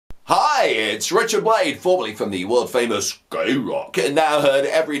Hi, it's Richard Blade, formerly from the world-famous Skyrock, and now heard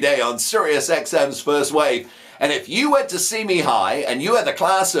every day on Sirius XM's First Wave. And if you went to Simi High and you had the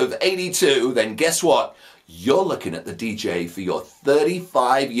class of '82, then guess what? You're looking at the DJ for your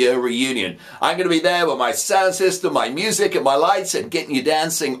 35-year reunion. I'm going to be there with my sound system, my music, and my lights, and getting you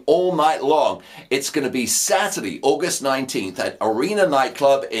dancing all night long. It's going to be Saturday, August 19th at Arena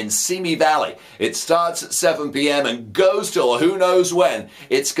Nightclub in Simi Valley. It starts at 7 p.m. and goes till who knows when.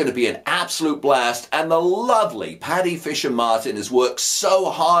 It's going to be an absolute blast, and the lovely Patty Fisher-Martin has worked so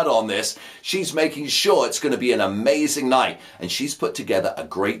hard on this. She's making sure it's going to be an amazing night, and she's put together a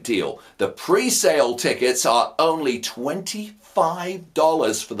great deal. The pre-sale tickets are only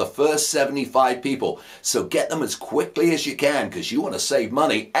 $25 for the first 75 people. So get them as quickly as you can because you want to save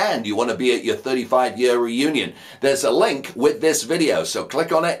money and you want to be at your 35-year reunion. There's a link with this video, so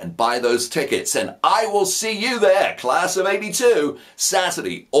click on it and buy those tickets. And I will see you there, class of '82,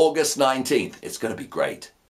 Saturday, August 19th. It's going to be great.